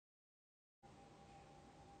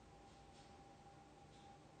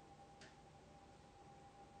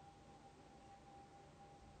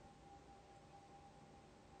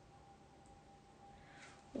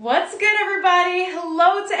What's good, everybody?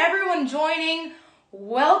 Hello to everyone joining.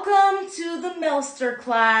 Welcome to the Melster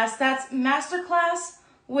class. That's Masterclass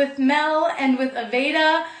with Mel and with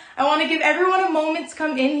Aveda. I want to give everyone a moment to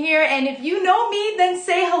come in here, and if you know me, then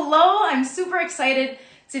say hello. I'm super excited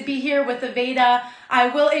to be here with Aveda. I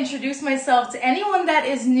will introduce myself to anyone that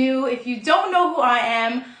is new. If you don't know who I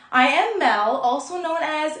am Mel, also known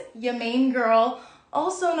as Ya Main Girl,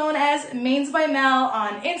 also known as Mains by Mel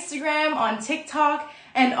on Instagram, on TikTok,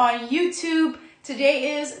 and on YouTube.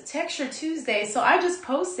 Today is Texture Tuesday, so I just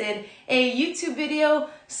posted a YouTube video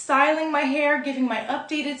styling my hair, giving my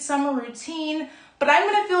updated summer routine, but I'm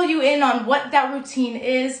gonna fill you in on what that routine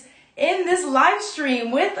is in this live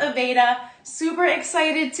stream with Aveda. Super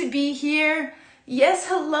excited to be here. Yes,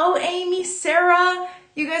 hello Amy, Sarah,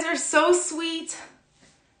 you guys are so sweet.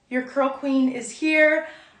 Your curl queen is here.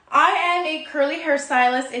 I am a curly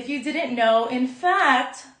hairstylist, if you didn't know. In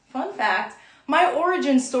fact, fun fact, my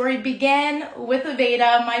origin story began with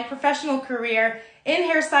Aveda. My professional career in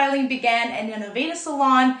hairstyling began in an Aveda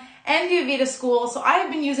salon and the Aveda school. So I have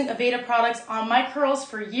been using Aveda products on my curls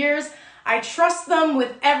for years. I trust them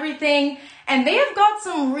with everything. And they have got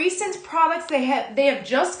some recent products they have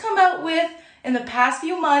just come out with in the past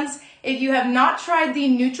few months. If you have not tried the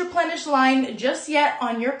Nutriplenish line just yet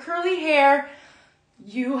on your curly hair,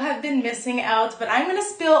 you have been missing out. But I'm gonna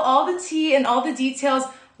spill all the tea and all the details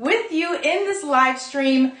with you in this live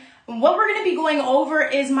stream. What we're gonna be going over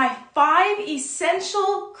is my 5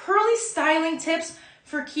 essential curly styling tips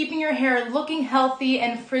for keeping your hair looking healthy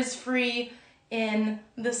and frizz-free in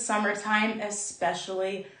the summertime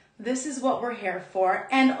especially. This is what we're here for.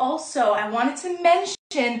 And also, I wanted to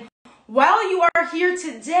mention, while you are here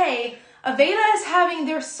today, Aveda is having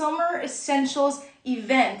their Summer Essentials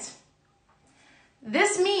event.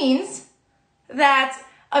 This means that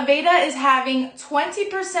Aveda is having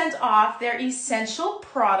 20% off their essential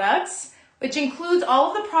products, which includes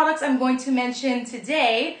all of the products I'm going to mention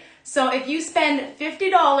today. So if you spend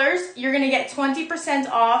 $50, you're gonna get 20%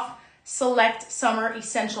 off select summer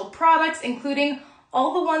essential products, including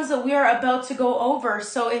all the ones that we are about to go over.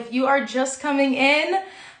 So if you are just coming in,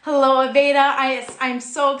 hello Aveda, I'm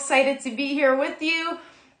so excited to be here with you.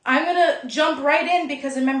 I'm gonna jump right in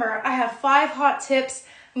because remember, I have 5 hot tips,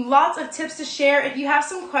 lots of tips to share. If you have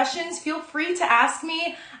some questions, feel free to ask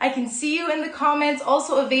me. I can see you in the comments.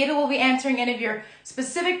 Also, Aveda will be answering any of your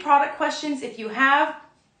specific product questions if you have.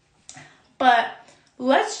 But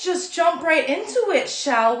let's just jump right into it,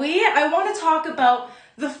 shall we? I want to talk about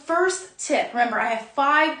the first tip. Remember, I have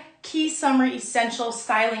 5 key summer essential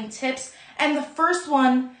styling tips, and the first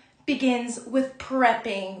one begins with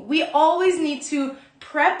prepping. We always need to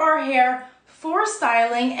prep our hair for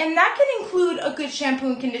styling, and that can include a good shampoo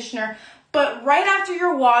and conditioner. But right after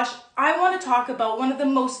your wash, I want to talk about one of the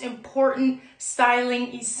most important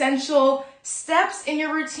styling essential steps in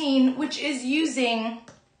your routine, which is using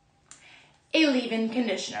a leave-in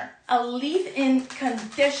conditioner. A leave-in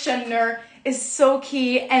conditioner is so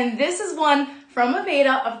key, and this is one from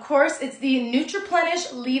Aveda. Of course, it's the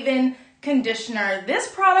Nutriplenish leave-in conditioner. This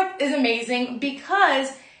product is amazing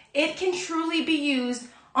because it can truly be used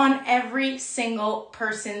on every single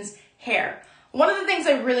person's hair. One of the things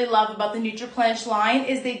I really love about the Nutriplenish line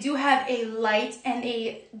is they do have a light and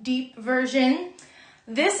a deep version.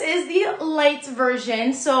 This is the light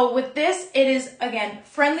version. So with this, it is, again,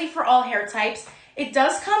 friendly for all hair types. It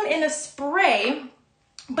does come in a spray,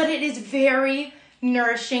 but it is very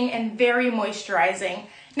nourishing and very moisturizing.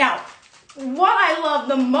 Now, what I love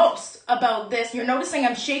the most about this, you're noticing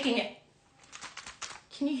I'm shaking it.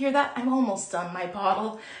 Can you hear that? I'm almost done my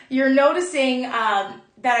bottle. You're noticing that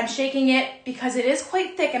I'm shaking it because it is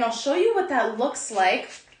quite thick, and I'll show you what that looks like.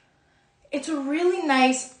 It's a really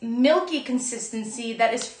nice milky consistency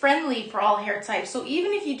that is friendly for all hair types. So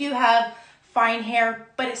even if you do have fine hair,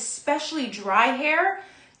 but especially dry hair,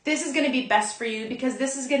 this is gonna be best for you because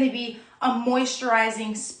this is gonna be a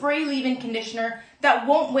moisturizing spray leave-in conditioner that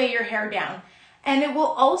won't weigh your hair down. And it will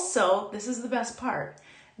also, this is the best part,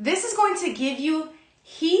 this is going to give you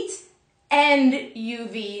heat and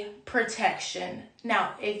UV protection.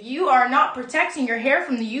 Now, if you are not protecting your hair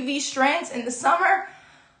from the UV strands in the summer,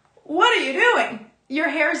 what are you doing? Your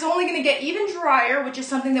hair is only gonna get even drier, which is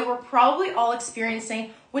something that we're probably all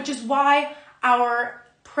experiencing, which is why our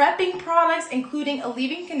prepping products, including a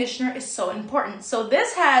leave-in conditioner, is so important. So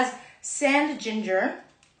this has sand ginger,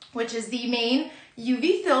 which is the main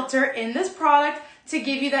UV filter in this product to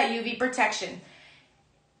give you that UV protection.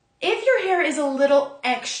 If your hair is a little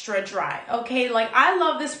extra dry, okay, like I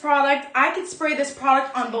love this product. I could spray this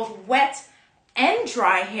product on both wet and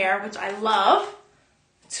dry hair, which I love,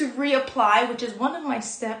 to reapply, which is one of my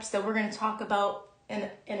steps that we're going to talk about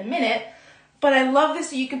in a minute. But I love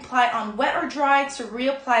this so you can apply it on wet or dry to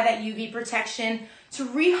reapply that UV protection, to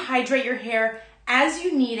rehydrate your hair as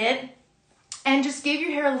you need it, and just give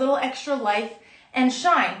your hair a little extra life and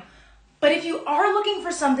shine. But if you are looking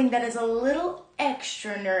for something that is a little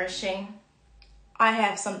extra nourishing, I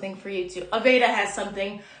have something for you too. Aveda has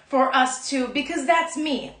something for us too, because that's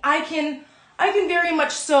me. I can very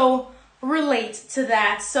much so relate to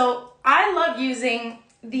that. So I love using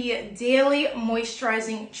the daily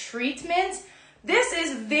moisturizing treatment. This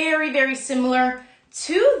is very, very similar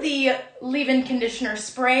to the leave-in conditioner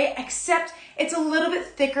spray, except it's a little bit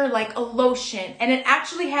thicker like a lotion, and it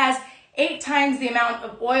actually has 8 times the amount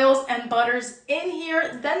of oils and butters in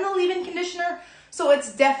here than the leave-in conditioner. So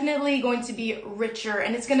it's definitely going to be richer,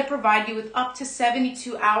 and it's going to provide you with up to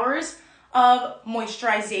 72 hours of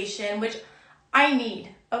moisturization, which I need,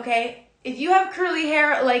 okay? If you have curly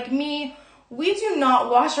hair like me, we do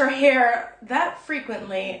not wash our hair that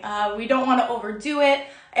frequently. We don't want to overdo it.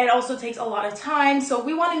 It also takes a lot of time, so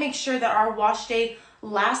we want to make sure that our wash day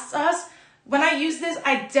lasts us. When I use this,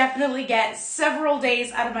 I definitely get several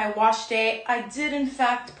days out of my wash day. I did, in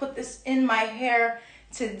fact, put this in my hair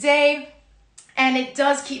today, and it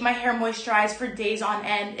does keep my hair moisturized for days on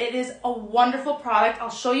end. It is a wonderful product. I'll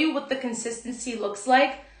show you what the consistency looks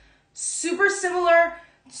like. Super similar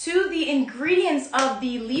to the ingredients of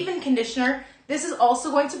the leave-in conditioner. This is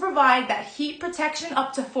also going to provide that heat protection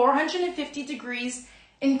up to 450 degrees,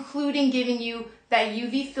 including giving you that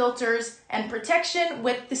UV filters and protection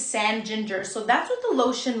with the sand ginger. So that's what the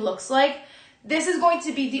lotion looks like. This is going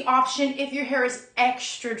to be the option if your hair is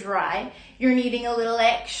extra dry, you're needing a little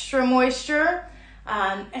extra moisture,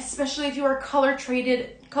 especially if you are color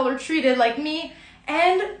treated like me.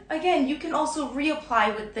 And again, you can also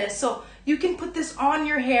reapply with this. So you can put this on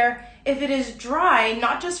your hair if it is dry,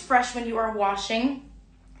 not just fresh when you are washing.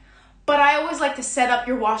 But I always like to set up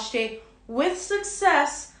your wash day with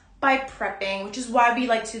success by prepping, which is why we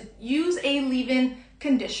like to use a leave-in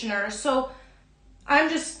conditioner. So I'm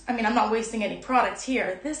not wasting any products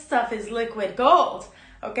here. This stuff is liquid gold,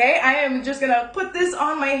 okay? I am just gonna put this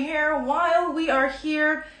on my hair while we are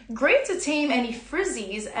here. Great to tame any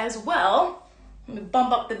frizzies as well. Let me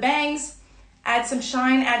bump up the bangs, add some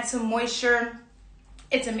shine, add some moisture.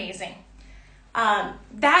 It's amazing.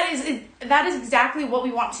 That is exactly what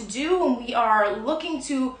we want to do when we are looking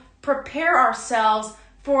to prepare ourselves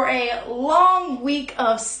for a long week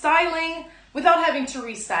of styling without having to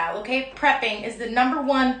restyle, okay? Prepping is the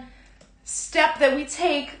 #1 step that we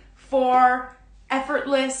take for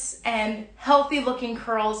effortless and healthy looking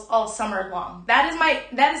curls all summer long.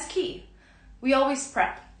 That is key. We always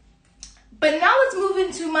prep. But now let's move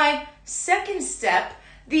into my second step.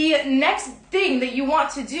 The next thing that you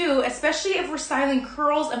want to do, especially if we're styling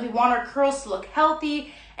curls and we want our curls to look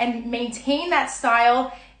healthy and maintain that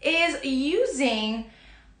style, is using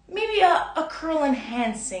maybe a curl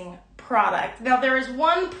enhancing product. Now there is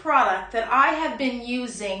one product that I have been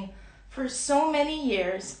using for so many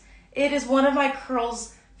years. It is one of my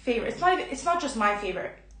curls' favorites. It's not just my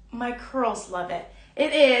favorite. My curls love it.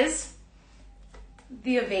 It is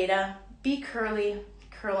the Aveda Be Curly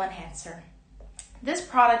Curl Enhancer. This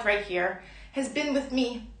product right here has been with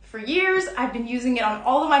me for years. I've been using it on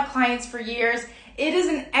all of my clients for years. It is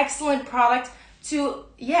an excellent product to,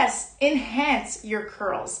 yes, enhance your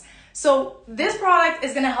curls. So this product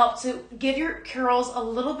is gonna help to give your curls a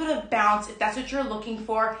little bit of bounce if that's what you're looking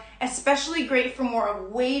for, especially great for more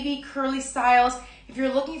of wavy, curly styles. If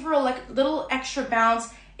you're looking for a little extra bounce,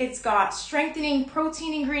 it's got strengthening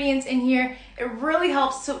protein ingredients in here. It really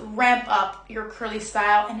helps to ramp up your curly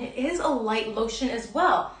style, and it is a light lotion as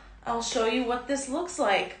well. I'll show you what this looks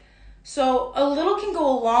like. So a little can go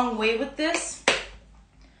a long way with this.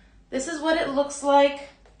 This is what it looks like.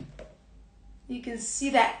 You can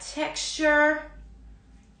see that texture.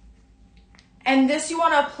 And this you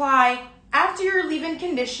want to apply after your leave-in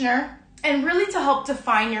conditioner, and really to help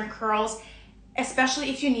define your curls, especially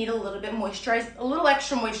if you need a little bit a little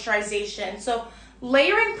extra moisturization. So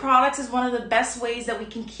layering products is one of the best ways that we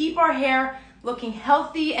can keep our hair looking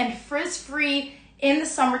healthy and frizz-free in the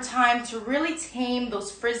summertime, to really tame those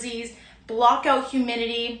frizzies, block out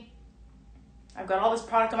humidity. I've got all this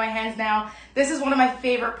product on my hands now. This is one of my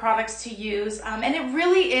favorite products to use, and it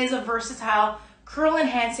really is a versatile curl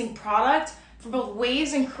enhancing product for both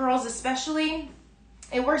waves and curls especially.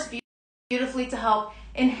 It works beautifully to help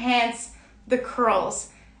enhance the curls.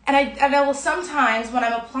 And I will sometimes, when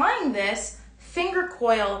I'm applying this, finger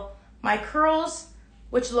coil my curls,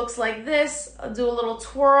 which looks like this. I'll do a little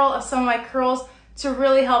twirl of some of my curls to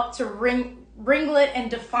really help to ringlet and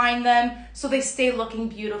define them so they stay looking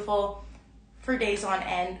beautiful for days on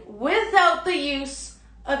end without the use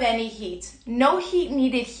of any heat. No heat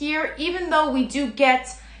needed here, even though we do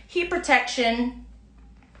get heat protection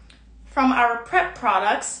from our prep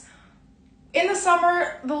products. In the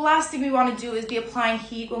summer, the last thing we want to do is be applying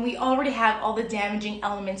heat when we already have all the damaging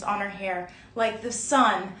elements on our hair, like the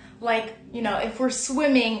sun, like, if we're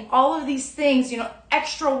swimming, all of these things,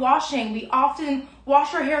 extra washing. We often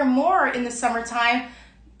wash our hair more in the summertime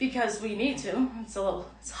because we need to.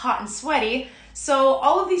 It's hot and sweaty. So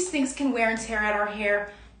all of these things can wear and tear at our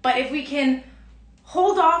hair. But if we can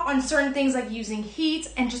hold off on certain things like using heat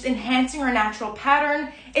and just enhancing our natural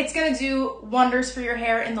pattern, it's gonna do wonders for your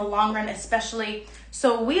hair in the long run especially.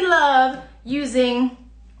 So we love using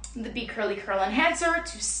the Be Curly Curl Enhancer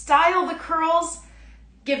to style the curls,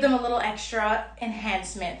 give them a little extra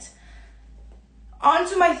enhancement. On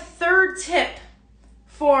to my third tip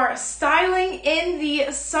for styling in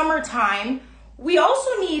the summertime. We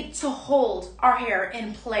also need to hold our hair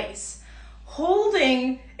in place.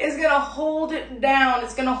 Holding is gonna hold it down.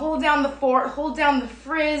 It's gonna hold down the fort, hold down the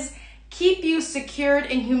frizz, keep you secured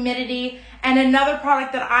in humidity. And another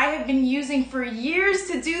product that I have been using for years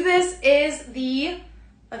to do this is the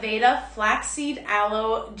Aveda Flaxseed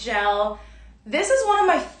Aloe Gel. This is one of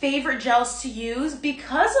my favorite gels to use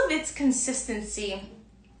because of its consistency.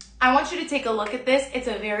 I want you to take a look at this. It's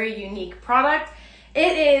a very unique product.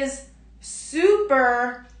 It is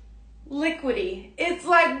super liquidy. It's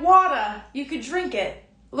like water. You could drink it.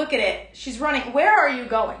 Look at it. She's running. Where are you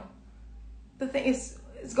going? The thing is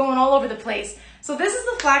going all over the place. So this is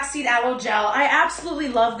the Flaxseed Aloe Gel. I absolutely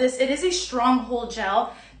love this. It is a strong hold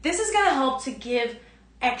gel. This is going to help to give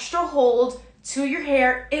extra hold to your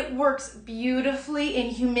hair. It works beautifully in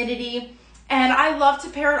humidity. And I love to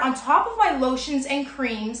pair it on top of my lotions and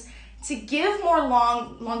creams to give more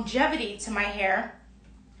longevity to my hair.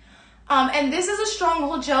 And this is a strong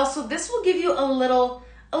hold gel, so this will give you a little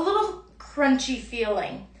crunchy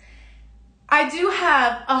feeling. I do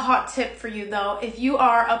have a hot tip for you though. If you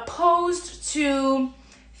are opposed to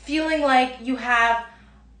feeling like you have,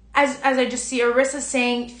 as I just see Arissa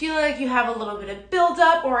saying, feeling like you have a little bit of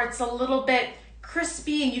buildup or it's a little bit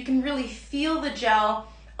crispy and you can really feel the gel,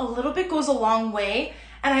 a little bit goes a long way.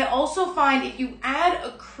 And I also find if you add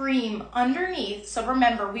a cream underneath, so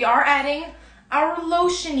remember, we are adding our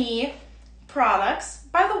lotiony products.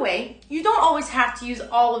 By the way, you don't always have to use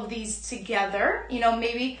all of these together.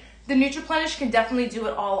 Maybe the Nutriplenish can definitely do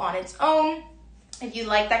it all on its own. If you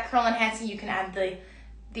like that curl enhancing, you can add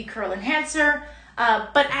the curl enhancer.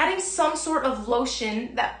 But adding some sort of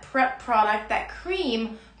lotion, that prep product, that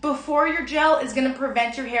cream, before your gel is gonna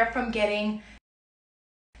prevent your hair from getting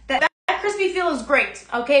that crispy feel is great,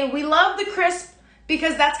 okay? We love the crisp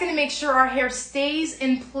because that's gonna make sure our hair stays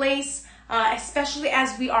in place, especially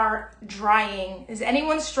as we are drying. Is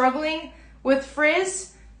anyone struggling with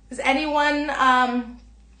frizz? Does anyone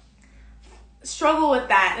struggle with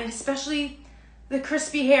that? And especially the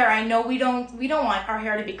crispy hair. I know we don't want our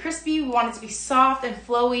hair to be crispy. We want it to be soft and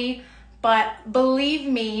flowy, but believe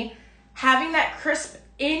me, having that crisp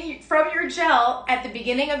from your gel at the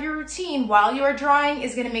beginning of your routine while you are drying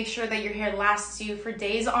is gonna make sure that your hair lasts you for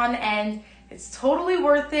days on end. It's totally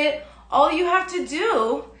worth it. All you have to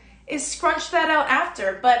do is scrunch that out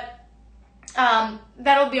after, but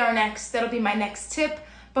that'll be my next tip.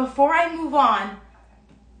 Before I move on,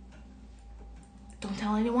 don't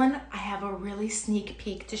tell anyone, I have a really sneak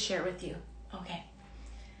peek to share with you. Okay.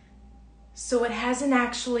 So it hasn't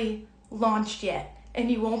actually launched yet,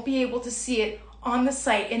 and you won't be able to see it on the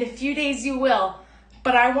site. In a few days you will,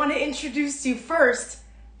 but I want to introduce you first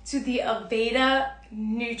to the Aveda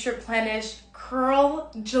Nutriplenish Curl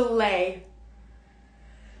Gelée.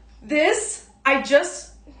 This, I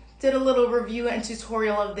just did a little review and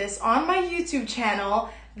tutorial of this on my YouTube channel.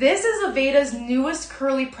 This is Aveda's newest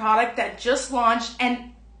curly product that just launched,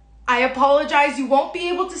 and I apologize, you won't be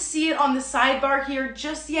able to see it on the sidebar here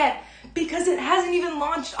just yet because it hasn't even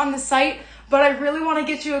launched on the site, but I really want to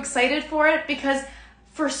get you excited for it because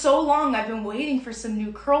for so long I've been waiting for some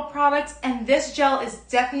new curl products, and this gel is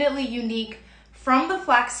definitely unique from the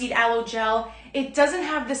Flaxseed Aloe Gel. It doesn't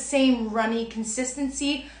have the same runny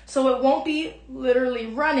consistency, so it won't be literally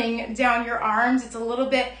running down your arms. It's a little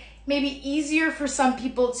bit maybe easier for some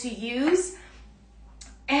people to use.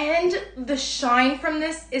 And the shine from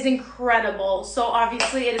this is incredible. So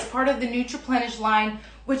obviously it is part of the Nutriplenish line,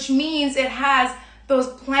 which means it has those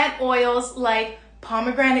plant oils like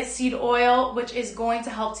pomegranate seed oil, which is going to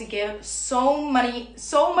help to give so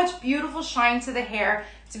much beautiful shine to the hair.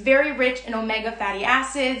 It's very rich in omega fatty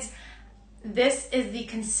acids. This is the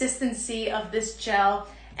consistency of this gel.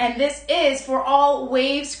 And this is for all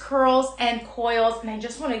waves, curls, and coils. And I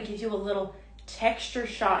just want to give you a little texture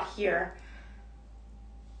shot here.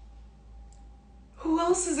 Who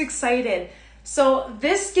else is excited? So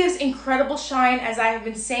this gives incredible shine, as I have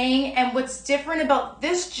been saying, and what's different about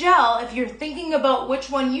this gel, if you're thinking about which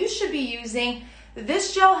one you should be using,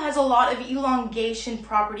 this gel has a lot of elongation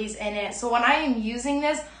properties in it. So when I am using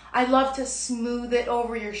this, I love to smooth it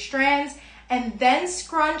over your strands and then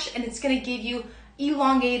scrunch, and it's gonna give you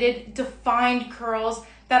elongated, defined curls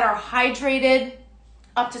that are hydrated,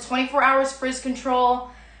 up to 24 hours frizz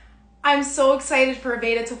control. I'm so excited for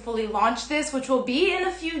Aveda to fully launch this, which will be in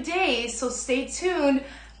a few days, so stay tuned.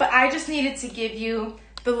 But I just needed to give you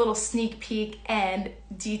the little sneak peek and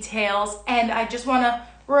details. And I just wanna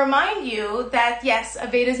remind you that yes,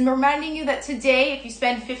 Aveda is reminding you that today, if you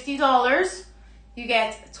spend $50, you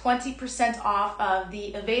get 20% off of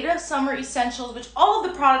the Aveda Summer Essentials, which all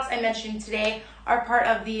of the products I mentioned today are part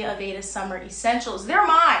of the Aveda Summer Essentials. They're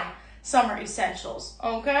my Summer Essentials,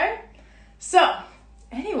 okay? So,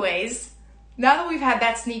 anyways, now that we've had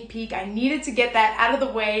that sneak peek, I needed to get that out of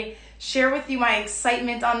the way, share with you my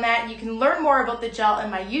excitement on that. You can learn more about the gel in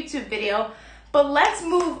my YouTube video, but let's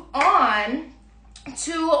move on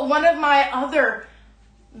to one of my other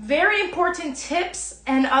very important tips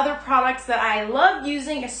and other products that I love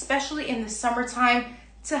using, especially in the summertime,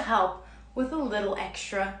 to help with a little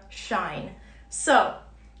extra shine. So,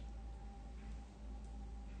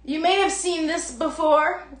 you may have seen this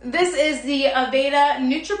before. This is the Aveda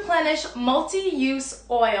Nutriplenish Multi-Use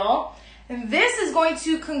Oil. And this is going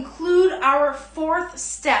to conclude our fourth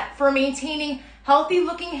step for maintaining healthy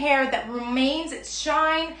looking hair that remains its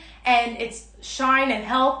shine and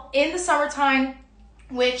health in the summertime,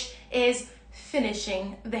 which is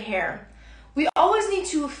finishing the hair. We always need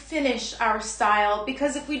to finish our style,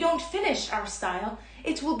 because if we don't finish our style,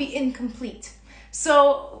 it will be incomplete.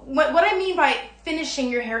 So what I mean by finishing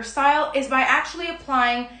your hairstyle is by actually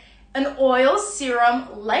applying an oil serum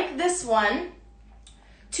like this one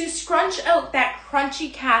to scrunch out that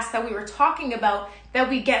crunchy cast that we were talking about, that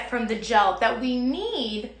we get from the gel, that we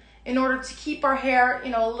need in order to keep our hair,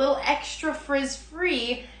 a little extra frizz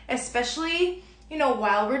free, especially,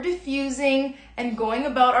 while we're diffusing and going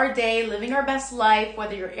about our day, living our best life,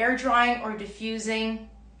 whether you're air drying or diffusing.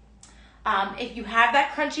 If you have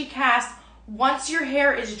that crunchy cast, once your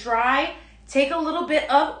hair is dry, take a little bit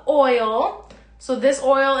of oil. So this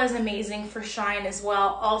oil is amazing for shine as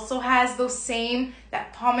well. Also has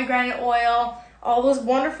that pomegranate oil, all those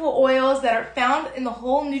wonderful oils that are found in the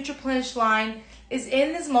whole Nutriplenish line is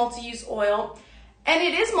in this multi-use oil. And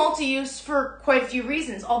it is multi-use for quite a few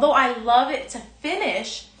reasons. Although I love it to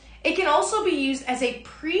finish, it can also be used as a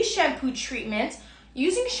pre-shampoo treatment.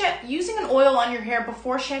 Using an oil on your hair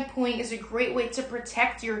before shampooing is a great way to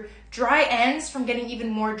protect your dry ends from getting even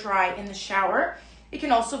more dry in the shower. It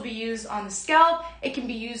can also be used on the scalp. It can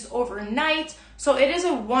be used overnight. So it is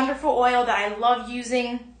a wonderful oil that I love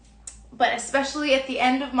using, but especially at the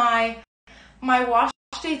end of my wash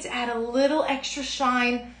day, to add a little extra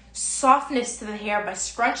shine, softness to the hair by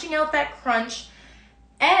scrunching out that crunch.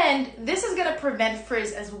 And this is gonna prevent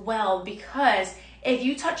frizz as well, because if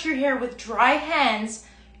you touch your hair with dry hands,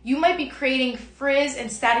 you might be creating frizz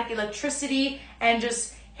and static electricity and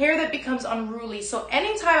just hair that becomes unruly. So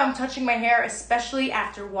anytime I'm touching my hair, especially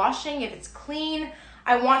after washing, if it's clean,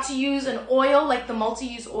 I want to use an oil like the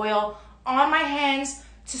multi-use oil on my hands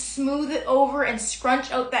to smooth it over and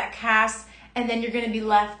scrunch out that cast. And then you're gonna be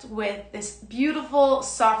left with this beautiful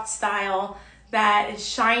soft style that is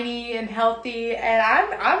shiny and healthy. And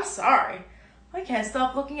I'm sorry, I can't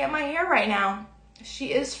stop looking at my hair right now.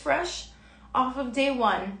 She is fresh off of day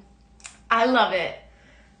one. I love it.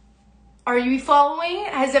 Are you following?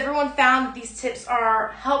 Has everyone found that these tips are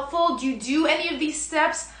helpful? Do you do any of these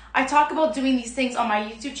steps? I talk about doing these things on my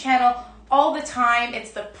YouTube channel all the time.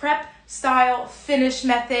 It's the prep, style, finish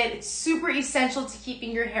method. It's super essential to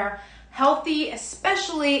keeping your hair healthy,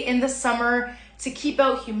 especially in the summer, to keep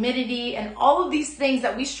out humidity and all of these things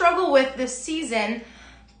that we struggle with this season.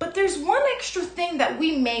 But there's one extra thing that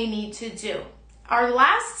we may need to do. Our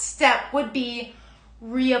last step would be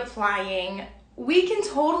reapplying. We can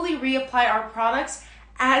totally reapply our products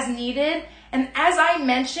as needed. And as I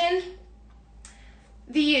mentioned,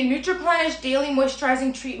 the Nutriplenish Daily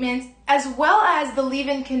Moisturizing Treatment as well as the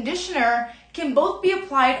leave-in conditioner can both be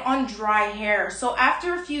applied on dry hair. So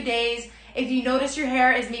after a few days, if you notice your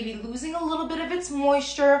hair is maybe losing a little bit of its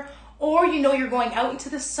moisture, or you're going out into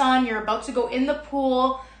the sun, you're about to go in the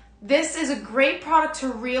pool, this is a great product to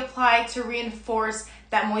reapply to reinforce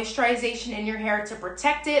that moisturization in your hair, to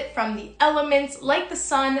protect it from the elements like the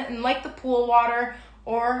sun and like the pool water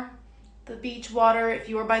or the beach water. If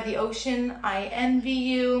you are by the ocean, I envy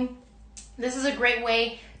you. This is a great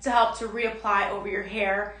way to help to reapply over your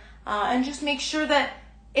hair and just make sure that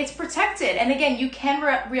it's protected. And again, you can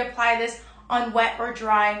reapply this on wet or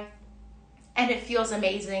dry, and it feels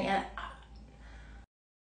amazing. And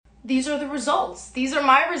these are the results. These are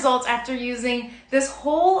my results after using this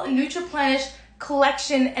whole Nutriplenish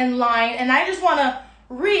collection and line. And I just want to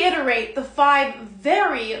reiterate the 5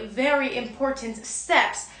 very, very important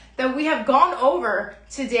steps that we have gone over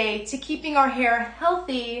today to keeping our hair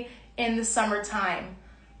healthy in the summertime.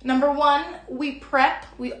 Number 1, we prep.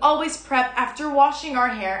 We always prep after washing our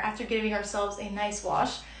hair, after giving ourselves a nice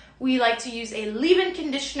wash. We like to use a leave-in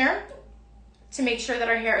conditioner to make sure that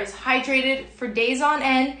our hair is hydrated for days on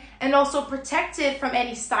end and also protected from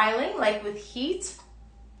any styling, like with heat.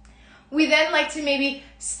 We then like to maybe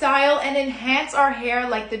style and enhance our hair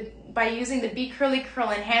by using the Be Curly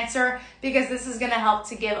Curl Enhancer, because this is gonna help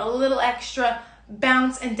to give a little extra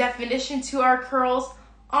bounce and definition to our curls.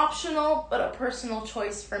 Optional, but a personal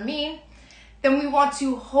choice for me. Then we want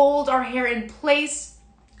to hold our hair in place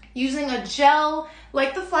using a gel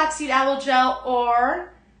like the flaxseed aloe gel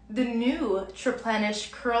or the new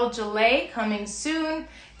Nutriplenish Curl Gelée coming soon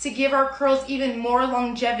to give our curls even more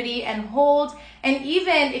longevity and hold. And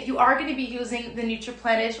even if you are going to be using the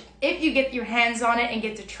Nutriplenish, if you get your hands on it and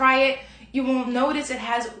get to try it, you will notice it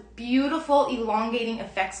has beautiful elongating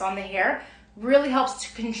effects on the hair. Really helps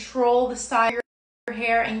to control the style of your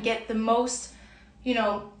hair and get the most,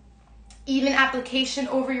 even application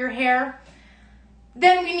over your hair.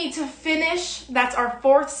 Then we need to finish. That's our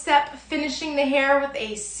 4th step, finishing the hair with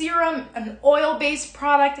a serum. An oil-based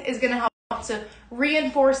product is going to help to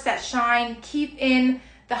reinforce that shine, keep in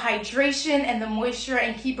the hydration and the moisture,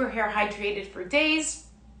 and keep your hair hydrated for days.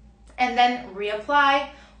 And then reapply.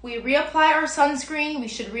 We reapply our sunscreen. We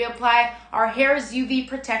should reapply our hair's UV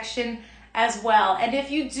protection as well. And if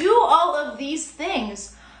you do all of these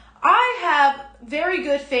things, I have very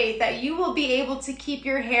good faith that you will be able to keep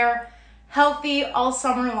your hair healthy all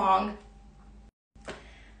summer long.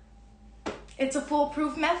 It's a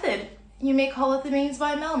foolproof method. You may call it the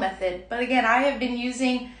By Mell method, but again, I have been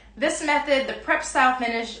using this method, the prep style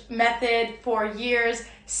finish method, for years,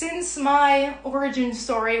 since my origin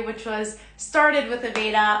story, which was started with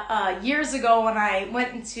Aveda years ago when I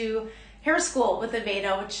went into hair school with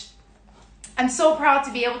Aveda, which I'm so proud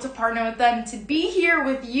to be able to partner with them, to be here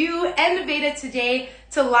with you and Aveda today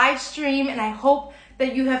to live stream, and I hope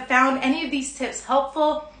that you have found any of these tips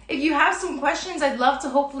helpful. If you have some questions, I'd love to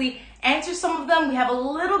hopefully answer some of them. We have a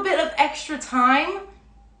little bit of extra time.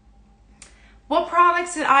 What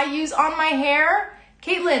products did I use on my hair?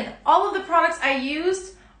 Caitlin, all of the products I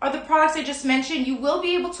used are the products I just mentioned. You will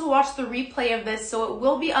be able to watch the replay of this, so it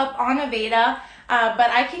will be up on Aveda, but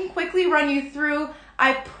I can quickly run you through.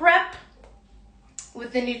 I prep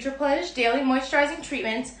with the Nutriplenish Daily Moisturizing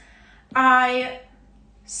Treatment. I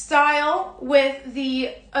style with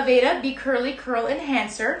the Aveda Be Curly Curl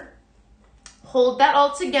Enhancer. Hold that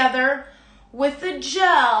all together with the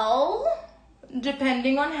gel,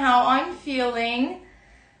 depending on how I'm feeling.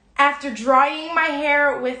 After drying my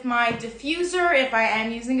hair with my diffuser, if I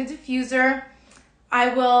am using a diffuser,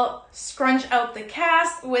 I will scrunch out the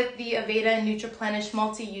cast with the Aveda Nutriplenish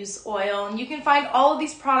Multi-Use Oil. And you can find all of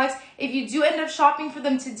these products. If you do end up shopping for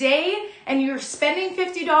them today and you're spending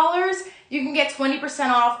 $50, you can get 20%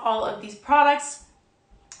 off all of these products.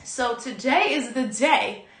 So today is the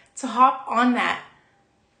day to hop on that.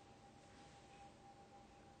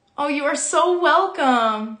 Oh, you are so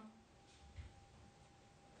welcome.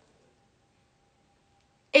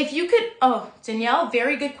 If you could, Danielle,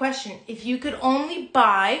 very good question. If you could only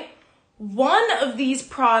buy one of these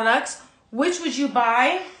products, which would you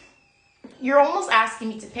buy? You're almost asking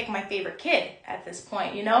me to pick my favorite kid at this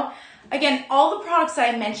point, Again, all the products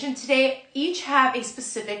that I mentioned today each have a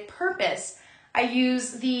specific purpose. I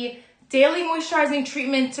use the daily moisturizing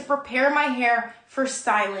treatment to prepare my hair for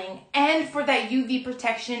styling and for that UV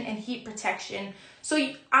protection and heat protection. So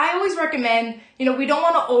I always recommend, we don't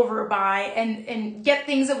want to overbuy and get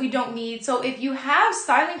things that we don't need. So if you have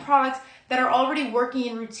styling products that are already working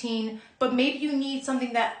in routine, but maybe you need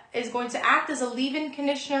something that is going to act as a leave-in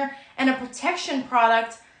conditioner and a protection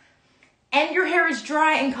product, and your hair is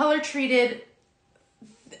dry and color treated,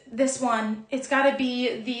 this one, it's got to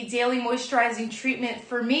be the daily moisturizing treatment.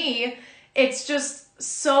 For me, it's just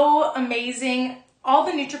so amazing. All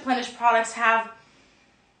the Nutriplenish products have,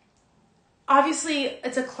 obviously,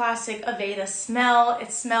 it's a classic Aveda smell.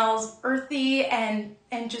 It smells earthy and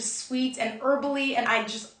just sweet and herbally, and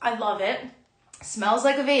I love it. Smells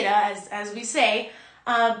like Aveda, as we say.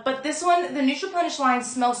 But this one, the Nutriplenish line,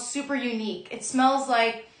 smells super unique. It smells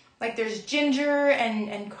like there's ginger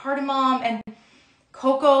and cardamom and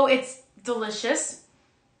cocoa. It's delicious.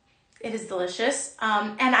 It is delicious.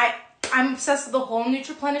 And I'm obsessed with the whole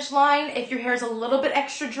Nutriplenish line. If your hair is a little bit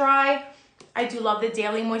extra dry, I do love the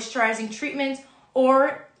daily moisturizing treatment.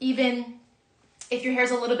 Or even if your hair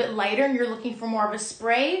is a little bit lighter and you're looking for more of a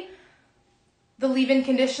spray, the leave-in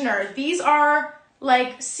conditioner. These are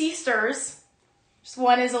like sisters. Just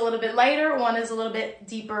one is a little bit lighter, one is a little bit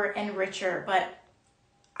deeper and richer. But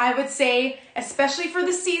I would say, especially for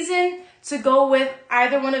the season, to go with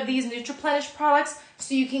either one of these Nutriplenish products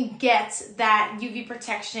so you can get that UV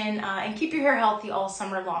protection and keep your hair healthy all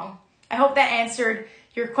summer long. I hope that answered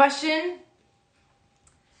your question.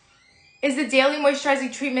 Is the daily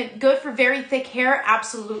moisturizing treatment good for very thick hair?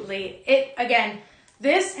 Absolutely. Again,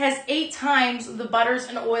 this has 8 times the butters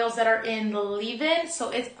and oils that are in the leave-in,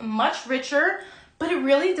 so it's much richer, but it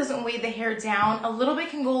really doesn't weigh the hair down. A little bit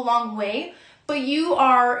can go a long way, but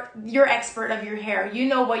you're expert of your hair. You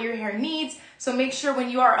know what your hair needs, so make sure when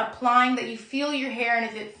you are applying that you feel your hair, and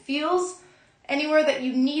if it feels anywhere that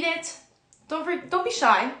you need it, don't be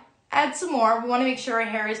shy. Add some more. We want to make sure our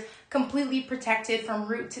hair is completely protected from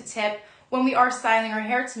root to tip when we are styling our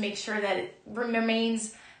hair to make sure that it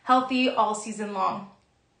remains healthy all season long.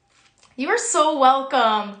 You are so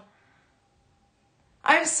welcome.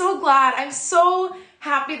 I'm so glad. I'm so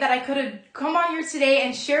happy that I could have come on here today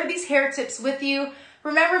and share these hair tips with you.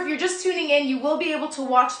 Remember, if you're just tuning in, you will be able to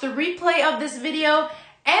watch the replay of this video.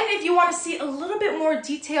 And if you want to see a little bit more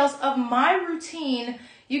details of my routine,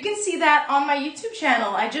 you can see that on my YouTube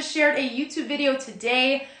channel. I just shared a YouTube video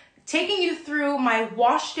today taking you through my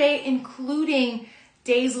wash day, including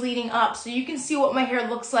days leading up. So you can see what my hair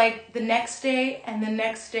looks like the next day and the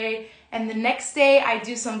next day and the next day. I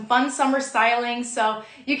do some fun summer styling. So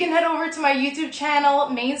you can head over to my YouTube channel,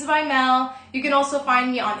 Mains by Mell. You can also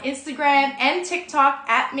find me on Instagram and TikTok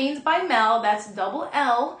at Mains by Mell. That's double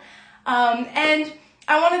L. And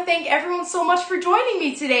I want to thank everyone so much for joining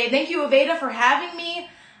me today. Thank you, Aveda, for having me.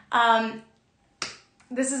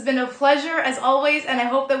 This has been a pleasure as always, and I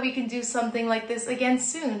hope that we can do something like this again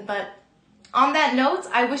soon. But on that note,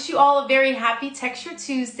 I wish you all a very happy Texture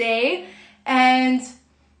Tuesday, and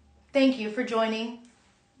thank you for joining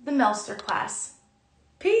the Melster class.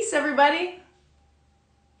 Peace, everybody.